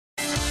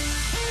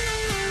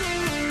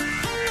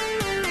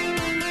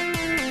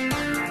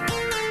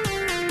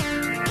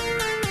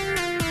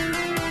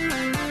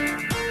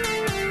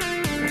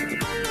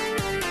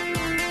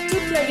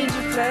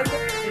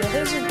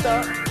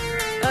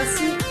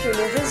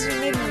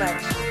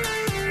match.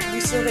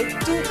 Vous saurez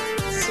tout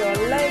sur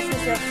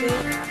l'ASSRC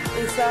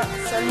et ça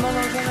seulement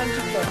dans le journal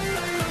du sport.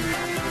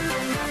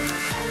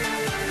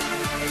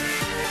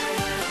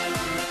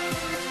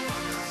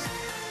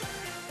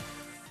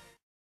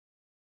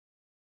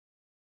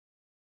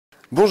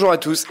 Bonjour à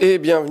tous et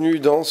bienvenue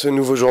dans ce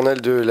nouveau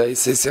journal de la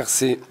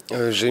ASSRC.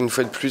 J'ai une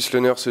fois de plus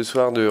l'honneur ce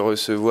soir de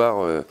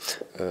recevoir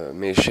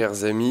mes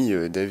chers amis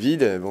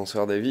David.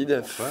 Bonsoir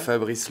David. Bonsoir.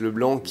 Fabrice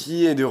Leblanc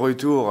qui est de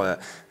retour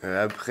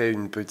après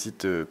une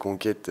petite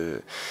conquête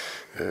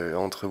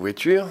entre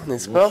voitures,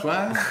 n'est-ce pas?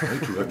 Bonsoir,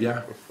 oui, tout va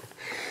bien.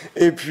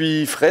 Et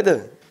puis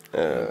Fred.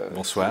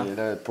 Bonsoir. Qui est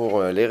là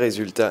pour les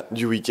résultats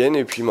du week-end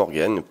et puis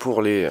Morgane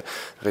pour les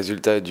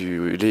résultats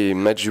les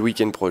matchs du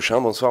week-end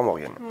prochain. Bonsoir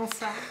Morgane.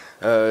 Bonsoir.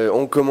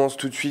 On commence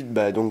tout de suite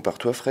donc par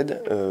toi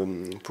Fred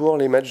pour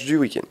les matchs du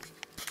week-end.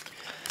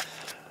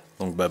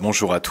 Donc,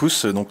 bonjour à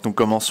tous. Donc, nous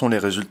commençons les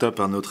résultats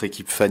par notre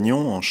équipe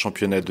Fagnon en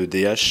championnat de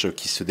DH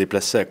qui se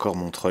déplaçait à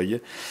Cormontreuil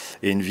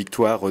et une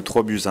victoire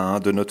 3-1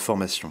 de notre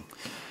formation.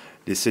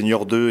 Les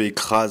seniors 2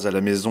 écrasent à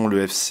la maison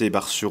le FC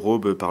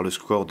Bar-sur-Aube par le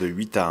score de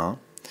 8-1.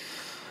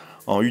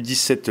 En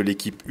U17,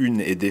 l'équipe 1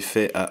 est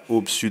défaite à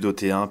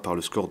Aube-Sud-OT1 par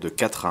le score de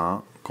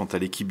 4-1. Quant à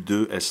l'équipe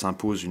 2, elle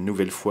s'impose une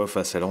nouvelle fois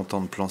face à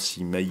l'Entente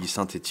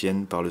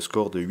Plancy-Mailly-Saint-Étienne par le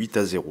score de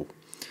 8-0.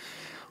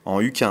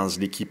 En U15,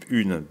 l'équipe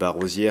 1 bat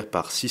Rosières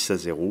par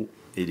 6-0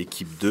 et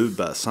l'équipe 2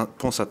 bat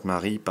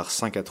Pont-Sainte-Marie par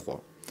 5-3.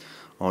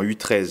 En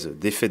U13,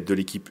 défaite de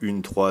l'équipe 1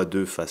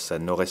 3-2 face à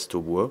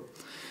Nord-Est-au-Bois.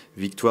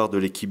 Victoire de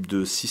l'équipe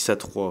 2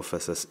 6-3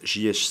 face à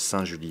JH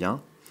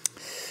Saint-Julien.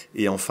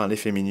 Et enfin les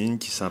féminines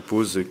qui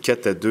s'imposent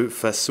 4-2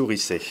 face au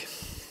Risset.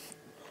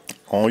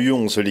 En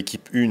U11,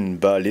 l'équipe 1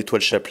 bat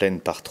l'Étoile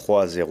Chapelaine par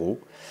 3-0.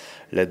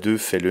 La 2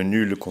 fait le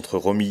nul contre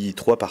Romilly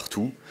 3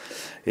 partout.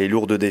 Et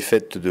lourde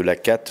défaite de la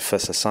 4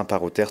 face à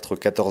Saint-Parot-Tertre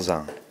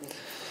 14-1.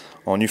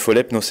 En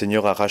UFOLEP, nos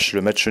seniors arrachent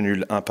le match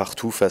nul 1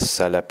 partout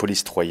face à la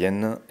Police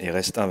Troyenne et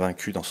restent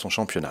invaincus dans son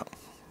championnat.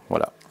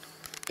 Voilà.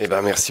 Eh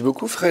ben, merci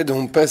beaucoup Fred.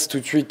 On passe tout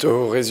de suite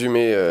au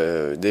résumé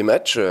des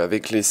matchs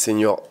avec les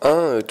seniors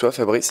 1. Toi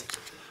Fabrice?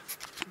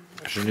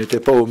 Je n'étais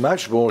pas au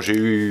match. Bon, j'ai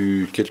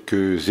eu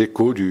quelques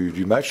échos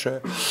du match.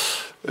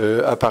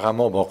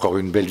 Apparemment, encore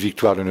une belle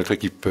victoire de notre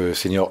équipe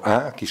senior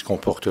 1 qui se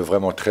comporte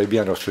vraiment très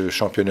bien dans ce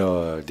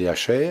championnat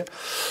DHR.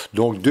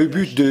 Donc 2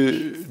 buts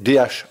de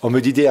DH. On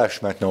me dit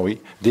DH maintenant, oui.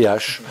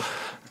 DH.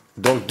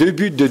 Donc 2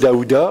 buts de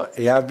Daouda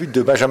et 1 but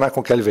de Benjamin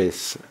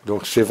Concalves.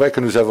 Donc c'est vrai que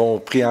nous avons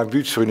pris un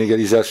but sur une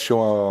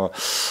égalisation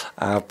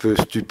un peu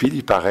stupide,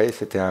 il paraît.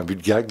 C'était un but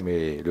de gag,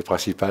 mais le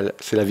principal,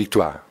 c'est la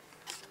victoire.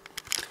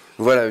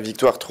 Voilà,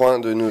 victoire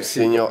 3-1 de nos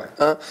seniors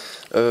 1.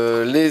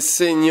 Les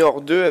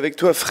seniors 2 avec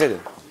toi Fred.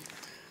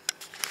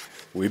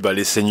 Oui,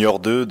 les seniors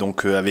 2,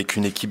 donc avec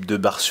une équipe de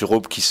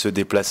Bar-sur-Aube qui se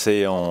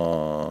déplaçait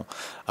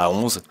à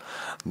 11.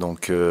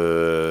 Donc,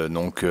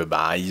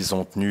 ils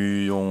ont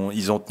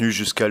tenu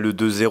jusqu'à le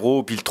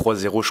 2-0, puis le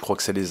 3-0, je crois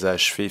que ça les a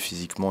achevés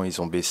physiquement,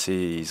 ils ont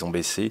baissé.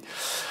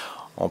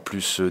 En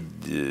plus,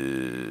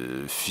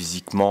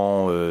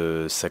 physiquement,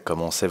 ça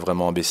commençait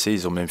vraiment à baisser,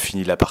 ils ont même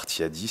fini la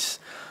partie à 10.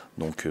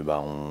 Donc,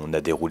 on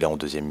a déroulé en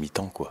deuxième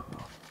mi-temps, quoi.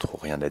 Trop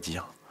rien à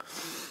dire.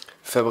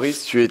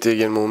 Fabrice, tu étais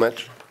également au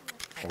match?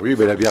 Oui,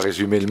 elle a bien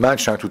résumé le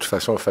match. De toute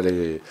façon,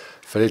 il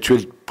fallait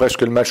tuer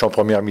presque le match en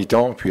première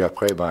mi-temps. Puis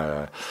après,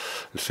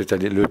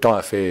 le temps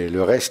a fait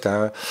le reste.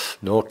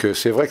 Donc,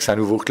 c'est vrai que c'est un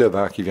nouveau club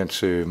qui vient de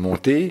se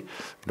monter.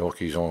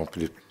 Donc, ils ont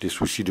des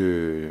soucis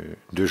de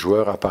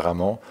joueurs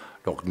apparemment.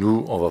 Donc,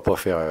 nous, on ne va pas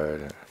faire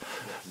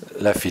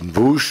la fine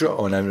bouche.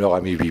 On leur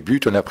a mis 8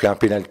 buts. On a pris un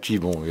pénalty.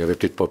 Bon, il n'y avait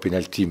peut-être pas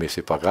pénalty, mais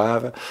c'est pas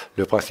grave.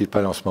 Le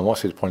principal en ce moment,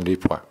 c'est de prendre des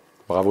points.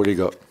 Bravo les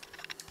gars.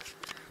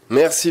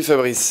 Merci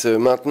Fabrice.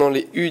 Maintenant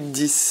les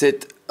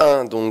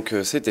U17-1, donc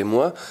c'était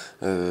moi.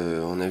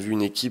 On a vu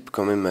une équipe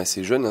quand même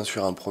assez jeune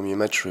sur un premier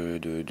match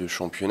de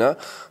championnat.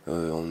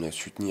 On a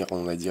su tenir,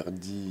 on va dire,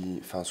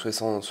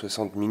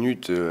 60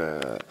 minutes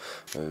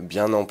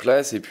bien en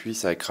place et puis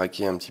ça a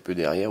craqué un petit peu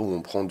derrière où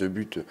on prend deux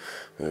buts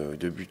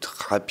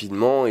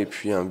rapidement et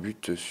puis un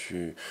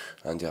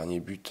dernier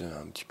but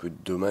un petit peu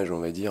dommage, on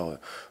va dire,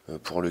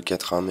 pour le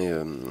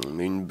 4-1,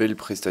 mais une belle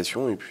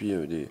prestation et puis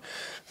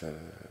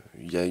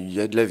il y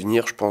a de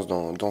l'avenir, je pense,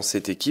 dans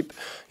cette équipe.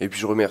 Et puis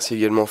je remercie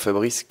également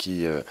Fabrice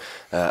qui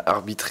a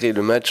arbitré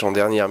le match en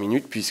dernière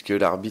minute, puisque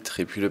l'arbitre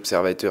et puis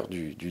l'observateur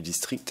du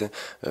district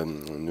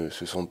ne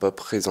se sont pas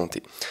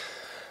présentés.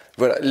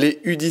 Voilà, les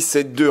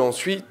U17-2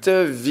 ensuite,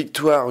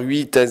 victoire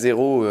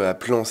 8-0 à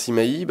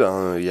Plancy-Mailly.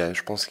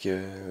 Je pense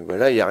qu'il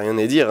n'y a rien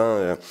à dire.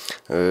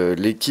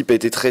 L'équipe a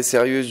été très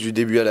sérieuse du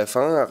début à la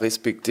fin, a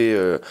respecté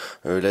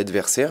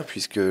l'adversaire,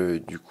 puisque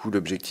du coup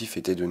l'objectif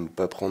était de ne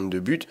pas prendre de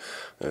but.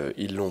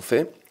 Ils l'ont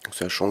fait,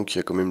 sachant qu'il y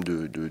a quand même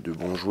de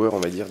bons joueurs, on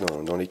va dire,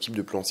 dans l'équipe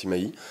de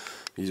Plancy-Mailly.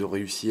 Ils ont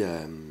réussi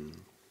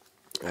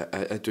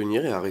à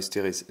tenir et à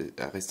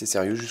rester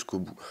sérieux jusqu'au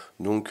bout.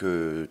 Donc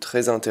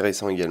très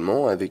intéressant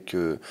également avec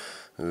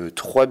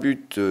 3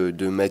 buts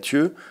de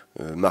Mathieu,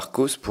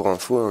 Marcos pour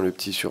info, hein, le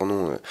petit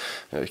surnom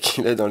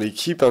qu'il a dans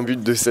l'équipe, un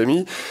but de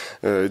Samy,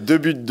 2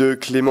 buts de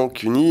Clément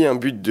Cuny, un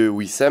but de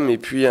Wissam et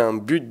puis un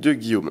but de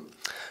Guillaume.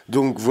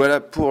 Donc voilà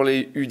pour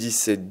les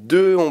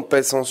U17-2, on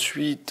passe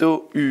ensuite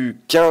au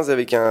U15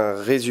 avec un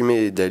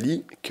résumé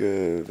d'Ali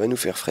que va nous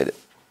faire Fred.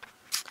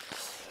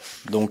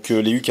 Donc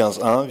les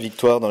U15-1,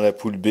 victoire dans la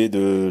poule B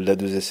de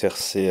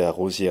l'A2SRC à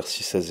Rosières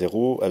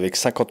 6-0, avec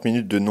 50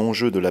 minutes de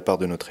non-jeu de la part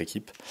de notre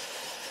équipe.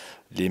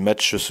 Les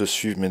matchs se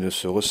suivent mais ne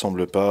se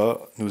ressemblent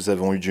pas. Nous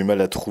avons eu du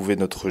mal à trouver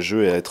notre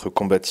jeu et à être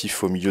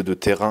combatifs au milieu de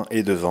terrain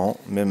et devant,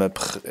 même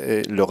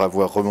après leur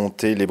avoir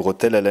remonté les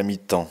bretelles à la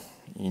mi-temps.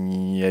 Il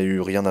n'y a eu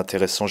rien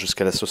d'intéressant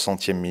jusqu'à la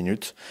 60e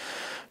minute.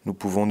 Nous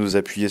pouvons nous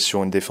appuyer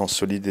sur une défense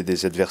solide et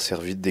des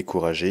adversaires vite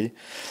découragés.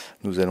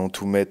 Nous allons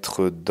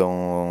mettre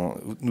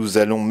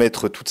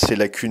toutes ces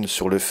lacunes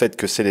sur le fait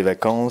que c'est les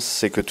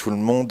vacances et que tout le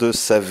monde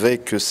savait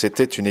que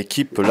c'était une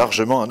équipe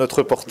largement à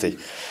notre portée.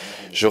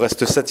 Je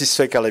reste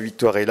satisfait car la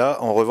victoire est là.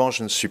 En revanche,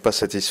 je ne suis pas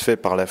satisfait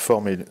par la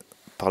forme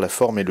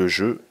et le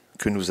jeu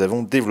que nous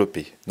avons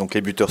développé. Donc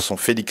les buteurs sont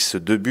Félix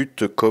 2 buts,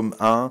 Com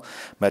 1,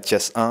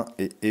 Mathias 1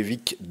 et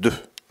Evic 2.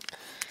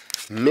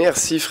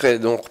 Merci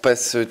Fred, on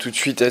repasse tout de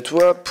suite à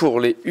toi pour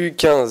les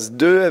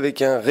U15-2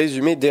 avec un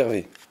résumé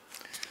d'Hervé.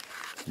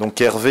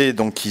 Donc Hervé,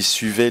 qui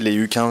suivait les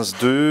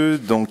U15-2,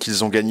 donc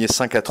ils ont gagné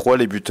 5-3.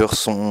 Les buteurs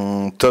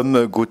sont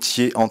Tom,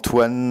 Gauthier,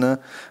 Antoine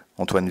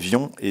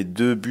Vion et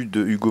 2 buts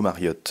de Hugo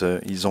Mariotte.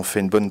 Ils ont fait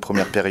une bonne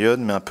première période,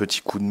 mais un petit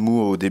coup de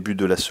mou au début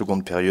de la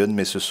seconde période,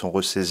 mais se sont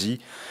ressaisis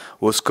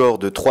au score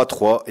de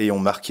 3-3 et ont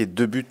marqué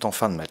 2 buts en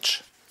fin de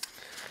match.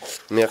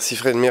 Merci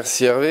Fred,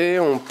 merci Hervé.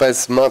 On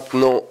passe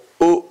maintenant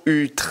au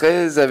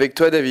U13 avec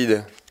toi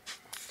David.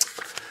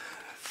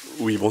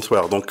 Oui,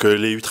 bonsoir. Donc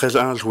les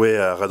U13-1 jouaient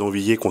à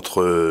Radonvilliers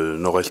contre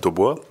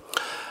Nord-Est-au-Bois.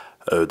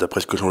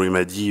 D'après ce que Jean-Louis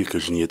m'a dit, que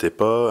je n'y étais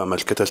pas, un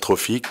match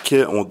catastrophique.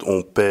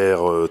 On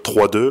perd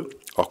 3-2,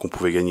 alors qu'on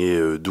pouvait gagner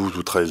 12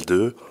 ou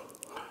 13-2.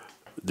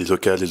 Des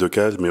occasions,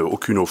 mais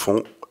aucune au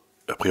fond.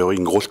 A priori,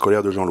 une grosse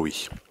colère de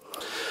Jean-Louis.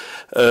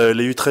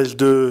 Les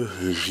U13-2,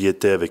 j'y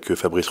étais avec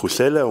Fabrice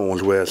Roussel. On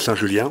jouait à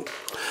Saint-Julien.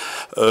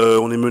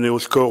 On est mené au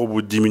score au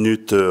bout de 10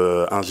 minutes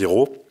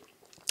 1-0.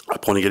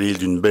 Après, on égalise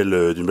d'une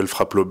belle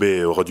frappe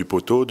lobée au ras du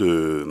poteau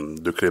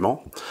de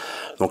Clément.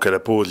 Donc à la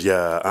pause, il y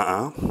a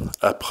 1-1.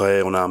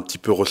 Après, on a un petit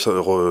peu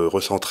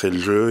recentré le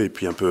jeu et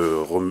puis un peu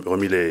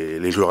remis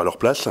les joueurs à leur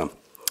place.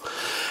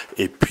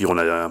 Et puis on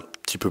a un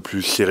petit peu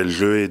plus serré le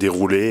jeu et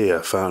déroulé. Et à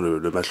la fin,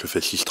 le match le fait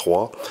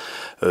 6-3.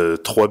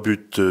 3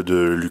 buts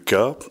de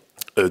Lucas,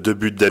 2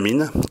 buts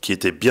d'Amine, qui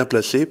était bien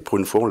placé. Pour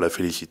une fois, on l'a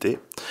félicité.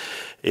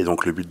 Et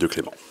donc le but de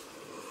Clément.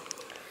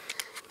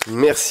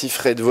 Merci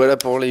Fred, voilà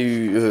pour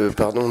les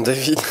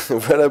David,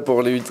 voilà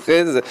pour les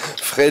U13.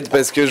 Fred,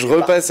 parce que je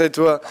repasse à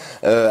toi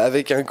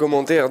avec un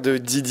commentaire de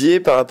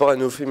Didier par rapport à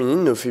nos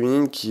féminines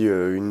qui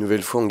une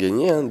nouvelle fois ont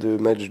gagné 2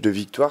 matchs de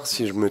victoire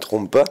si je me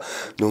trompe pas.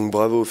 Donc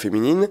bravo aux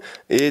féminines.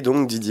 Et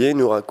donc Didier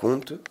nous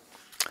raconte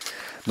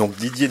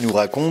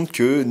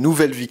que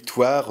nouvelle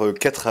victoire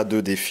 4-2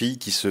 des filles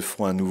qui se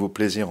font un nouveau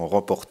plaisir en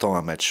remportant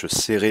un match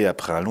serré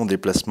après un long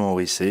déplacement au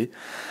Rissé.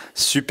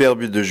 Super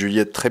but de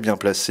Juliette très bien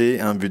placé,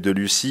 un but de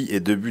Lucie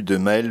et 2 buts de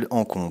Maëlle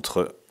en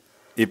contre.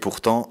 Et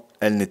pourtant,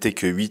 elle n'était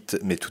que 8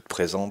 mais toute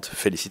présente.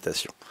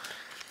 Félicitations.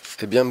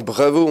 Eh bien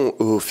bravo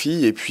aux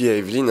filles et puis à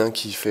Evelyne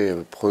qui fait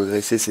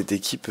progresser cette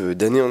équipe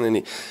d'année en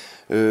année.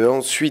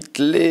 Ensuite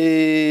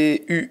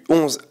les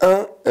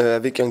U11-1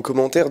 avec un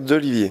commentaire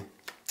d'Olivier.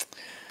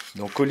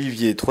 Donc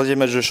Olivier, 3e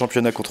match de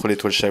championnat contre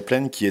l'Étoile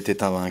Chapelaine qui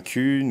était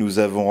invaincu. Nous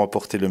avons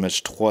remporté le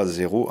match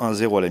 3-0,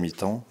 1-0 à la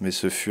mi-temps, mais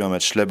ce fut un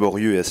match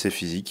laborieux et assez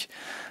physique.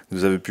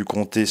 Nous avons pu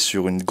compter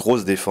sur une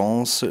grosse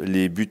défense.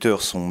 Les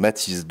buteurs sont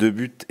Mathis 2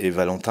 buts et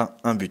Valentin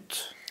 1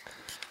 but.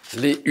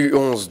 Les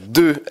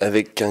U11-2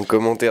 avec un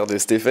commentaire de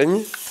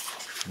Stéphanie.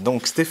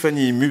 Donc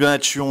Stéphanie,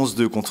 match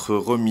U11-2 contre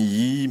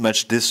Remilly,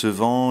 match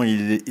décevant,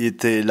 il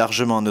était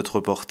largement à notre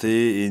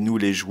portée et nous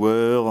les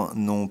joueurs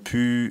n'ont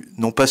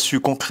pas su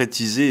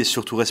concrétiser et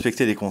surtout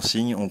respecter les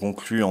consignes. On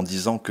conclut en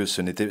disant que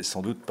ce n'était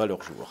sans doute pas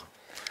leur jour.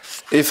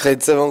 Et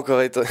Fred, ça va encore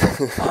être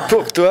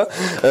pour toi,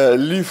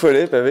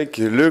 l'UFOLEP avec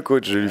le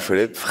coach de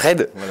l'UFOLEP,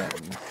 Fred. Voilà.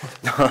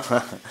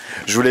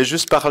 Je voulais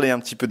juste parler un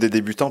petit peu des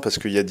débutants parce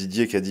qu'il y a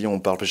Didier qui a dit on ne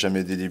parle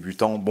jamais des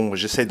débutants. Bon,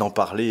 j'essaye d'en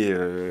parler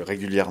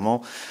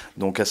régulièrement.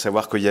 Donc à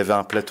savoir qu'il y avait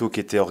un plateau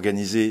qui était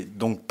organisé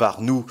donc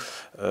par nous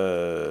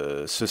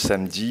ce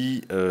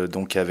samedi,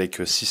 donc avec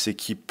 6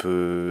 équipes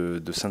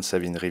de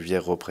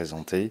Sainte-Savine-Rivière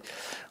représentées.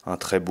 Un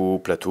très beau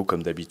plateau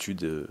comme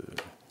d'habitude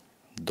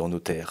dans nos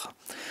terres.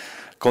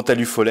 Quant à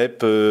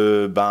l'UFOLEP,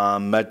 un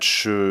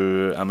match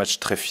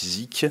très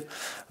physique.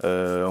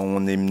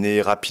 On est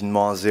mené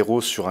rapidement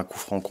 1-0 sur un coup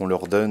franc qu'on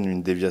leur donne,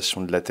 une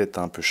déviation de la tête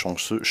un peu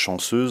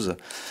chanceuse.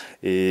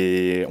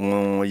 Et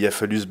il a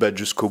fallu se battre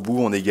jusqu'au bout.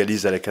 On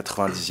égalise à la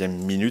 90e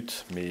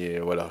minute. Mais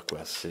voilà, quoi,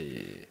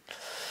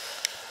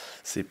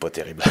 c'est pas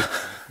terrible.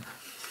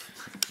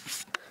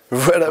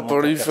 Voilà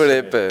pour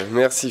l'UFOLEP.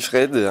 Merci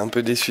Fred, un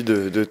peu déçu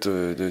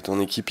de ton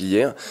équipe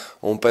hier.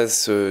 On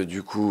passe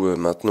du coup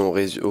maintenant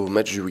au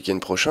match du week-end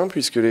prochain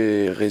puisque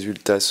les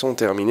résultats sont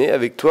terminés.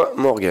 Avec toi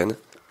Morgane.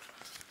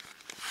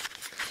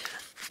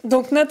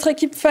 Donc notre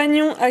équipe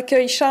Fagnon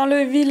accueille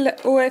Charleville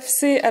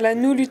OFC à la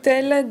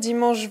Noulutel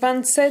dimanche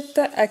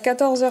 27 à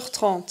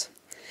 14h30.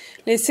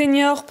 Les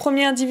seniors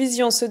première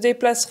division se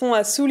déplaceront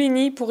à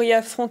Souligny pour y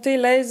affronter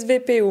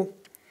l'ASVPO.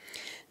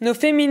 Nos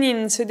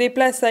féminines se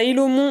déplacent à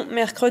Ilomont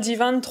mercredi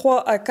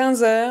 23 à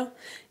 15h.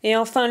 Et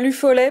enfin,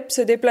 l'UFOLEP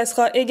se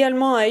déplacera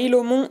également à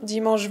Ilomont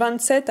dimanche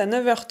 27 à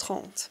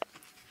 9h30.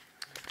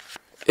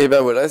 Et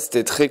ben voilà,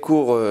 c'était très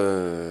court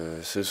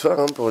ce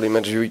soir pour les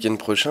matchs du week-end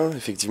prochain.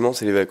 Effectivement,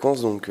 c'est les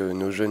vacances, donc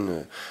nos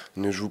jeunes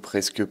ne jouent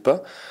presque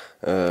pas.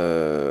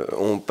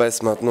 On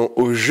passe maintenant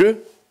au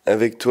jeu.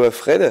 Avec toi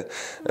Fred,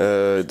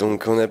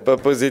 donc on n'a pas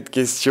posé de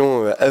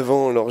questions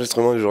avant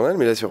l'enregistrement du journal,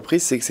 mais la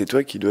surprise c'est que c'est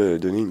toi qui dois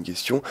donner une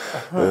question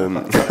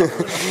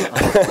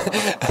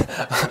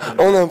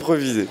en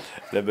improvisé.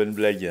 La bonne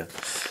blague.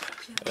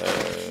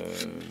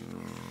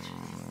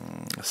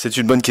 C'est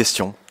une bonne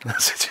question.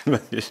 Mais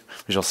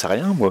j'en sais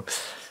rien moi.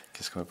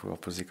 Qu'est-ce qu'on va pouvoir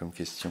poser comme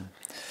question ?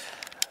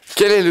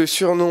 Quel est le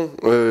surnom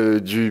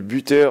du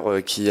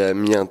buteur qui a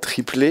mis un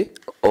triplé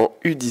en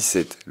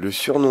U17 ? Le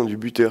surnom du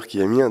buteur qui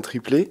a mis un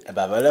triplé en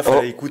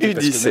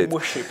U17.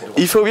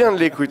 Il faut bien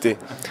l'écouter.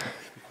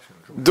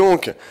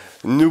 Donc,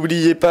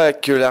 n'oubliez pas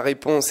que la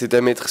réponse est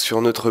à mettre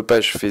sur notre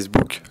page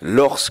Facebook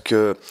lorsque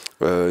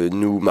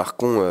nous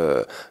marquons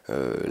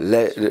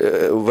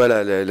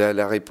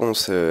la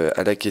réponse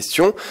à la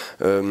question.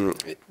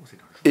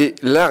 Et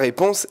la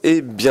réponse est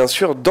bien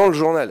sûr dans le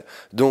journal.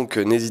 Donc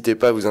n'hésitez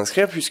pas à vous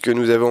inscrire puisque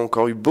nous avons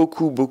encore eu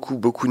beaucoup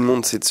de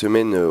monde cette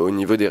semaine au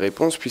niveau des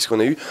réponses puisqu'on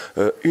a eu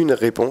une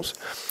réponse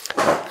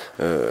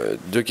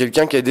de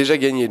quelqu'un qui a déjà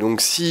gagné. Donc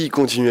s'il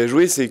continue à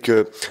jouer, c'est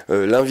que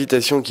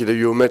l'invitation qu'il a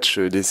eue au match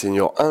des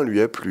seniors 1 lui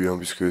a plu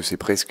puisque c'est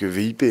presque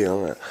VIP.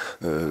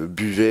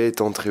 Buvette,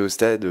 entrée au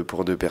stade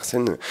pour 2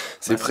 personnes,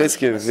 c'est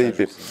presque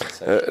VIP.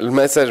 Le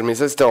massage, mais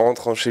ça c'était en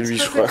rentrant chez lui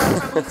je crois.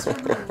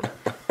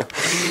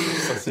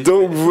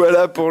 Donc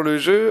voilà pour le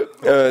jeu.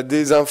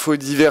 Des infos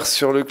diverses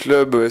sur le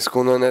club. Est-ce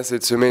qu'on en a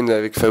cette semaine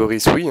avec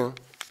Fabrice ? Oui.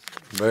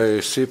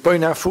 C'est pas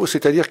une info,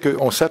 c'est-à-dire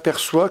qu'on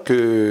s'aperçoit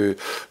que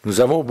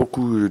nous avons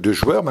beaucoup de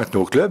joueurs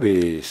maintenant au club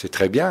et c'est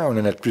très bien, on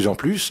en a de plus en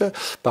plus.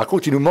 Par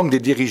contre, il nous manque des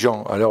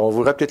dirigeants. Alors, on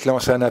voudrait peut-être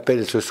lancer un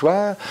appel ce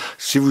soir.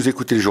 Si vous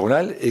écoutez le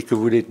journal et que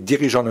vous voulez être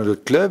dirigeant dans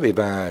notre club, il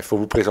faut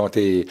vous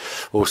présenter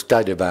au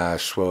stade,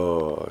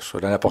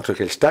 soit dans n'importe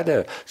quel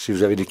stade, si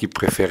vous avez une équipe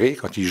préférée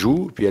quand ils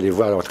jouent, puis aller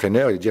voir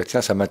l'entraîneur et dire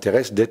tiens, ça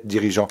m'intéresse d'être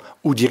dirigeant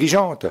ou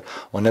dirigeante.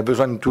 On a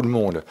besoin de tout le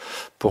monde.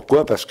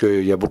 Pourquoi ? Parce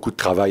qu'il y a beaucoup de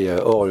travail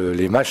hors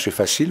les matchs,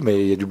 c'est facile, mais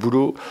il y a du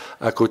boulot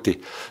à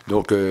côté.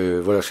 Donc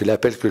voilà, c'est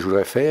l'appel que je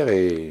voudrais faire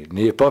et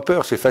n'ayez pas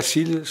peur, c'est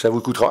facile, ça vous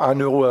coûtera 1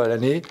 euro à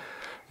l'année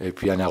et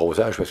puis un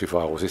arrosage parce qu'il faut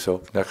arroser ça,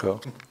 d'accord ?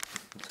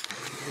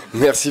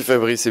 Merci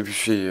Fabrice, et puis je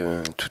suis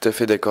tout à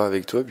fait d'accord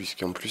avec toi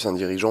puisqu'en plus un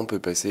dirigeant peut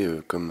passer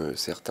comme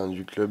certains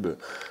du club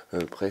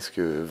presque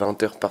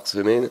 20 heures par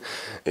semaine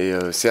et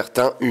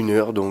certains 1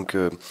 heure, donc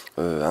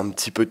un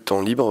petit peu de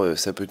temps libre,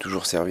 ça peut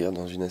toujours servir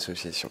dans une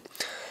association.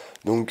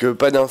 Donc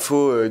pas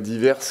d'infos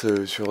diverses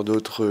sur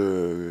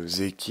d'autres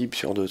équipes,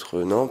 sur d'autres...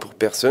 Non, pour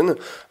personne.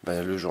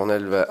 Le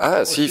journal va...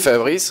 Ah si,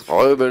 Fabrice,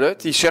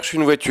 rebelote, il cherche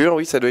une voiture,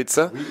 oui, ça doit être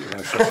ça. Oui,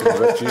 on cherche une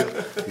voiture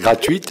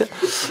gratuite.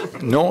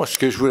 Non, ce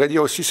que je voudrais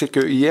dire aussi, c'est que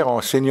hier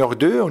en Senior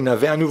 2, on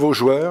avait un nouveau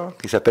joueur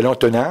qui s'appelle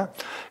Antonin.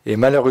 Et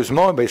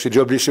malheureusement, il s'est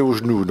déjà blessé au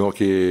genou. Donc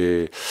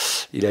il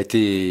a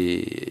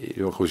été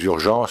aux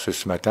urgences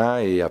ce matin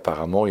et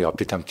apparemment, il y aura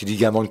peut-être un petit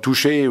ligament de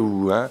touché.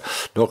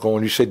 Donc on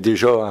lui souhaite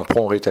déjà un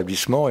prompt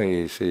rétablissement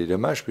et c'est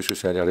dommage puisque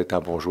ça a l'air d'être un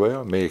bon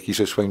joueur, mais qu'il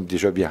se soigne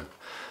déjà bien.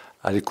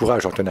 Allez,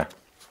 courage Antonin.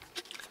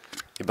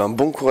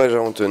 Bon courage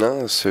à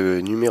Antonin, ce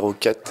numéro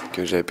 4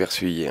 que j'ai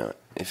aperçu hier,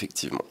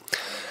 effectivement.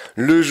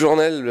 Le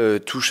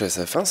journal touche à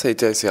sa fin, ça a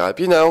été assez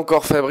rapide. Ah,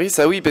 encore Fabrice,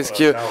 ah oui, parce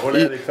que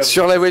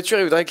sur la voiture,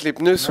 il voudrait que les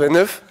pneus soient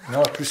neufs.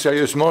 Non, plus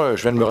sérieusement,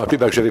 je viens de me rappeler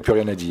que j'avais plus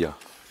rien à dire.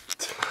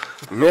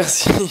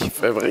 Merci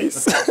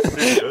Fabrice.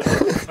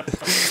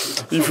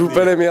 Il fout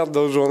pas la merde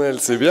dans le journal,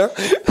 c'est bien.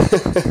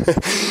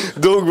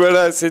 Donc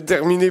voilà, c'est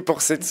terminé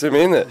pour cette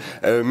semaine.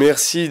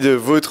 Merci de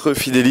votre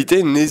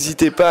fidélité.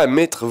 N'hésitez pas à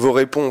mettre vos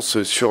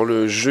réponses sur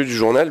le jeu du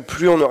journal.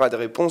 Plus on aura de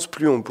réponses,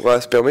 plus on pourra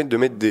se permettre de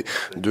mettre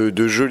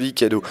de jolis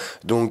cadeaux.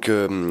 Donc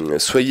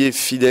soyez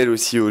fidèles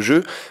aussi au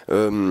jeu.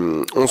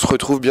 On se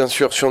retrouve bien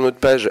sûr sur notre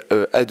page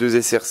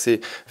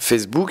A2SRC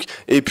Facebook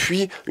et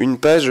puis une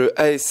page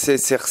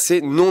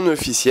ASSRC non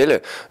officielle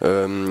sociale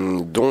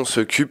dont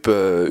s'occupe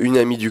une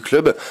amie du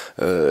club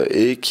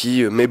et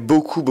qui met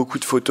beaucoup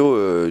de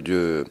photos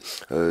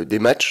des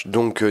matchs.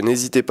 Donc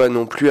n'hésitez pas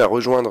non plus à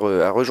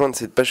rejoindre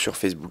cette page sur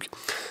Facebook.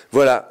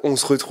 Voilà, on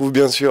se retrouve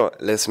bien sûr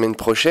la semaine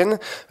prochaine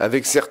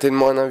avec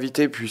certainement un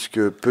invité puisque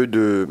peu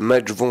de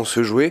matchs vont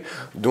se jouer.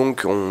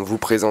 Donc on vous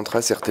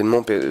présentera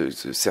certainement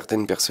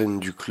certaines personnes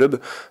du club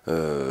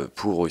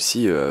pour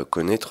aussi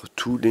connaître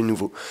tous les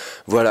nouveaux.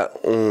 Voilà,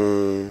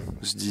 on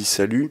se dit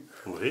salut.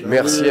 Oui.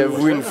 Merci à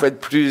vous une fois de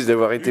plus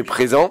d'avoir été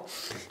présents.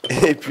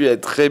 Et puis à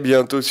très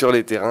bientôt sur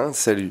les terrains.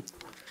 Salut.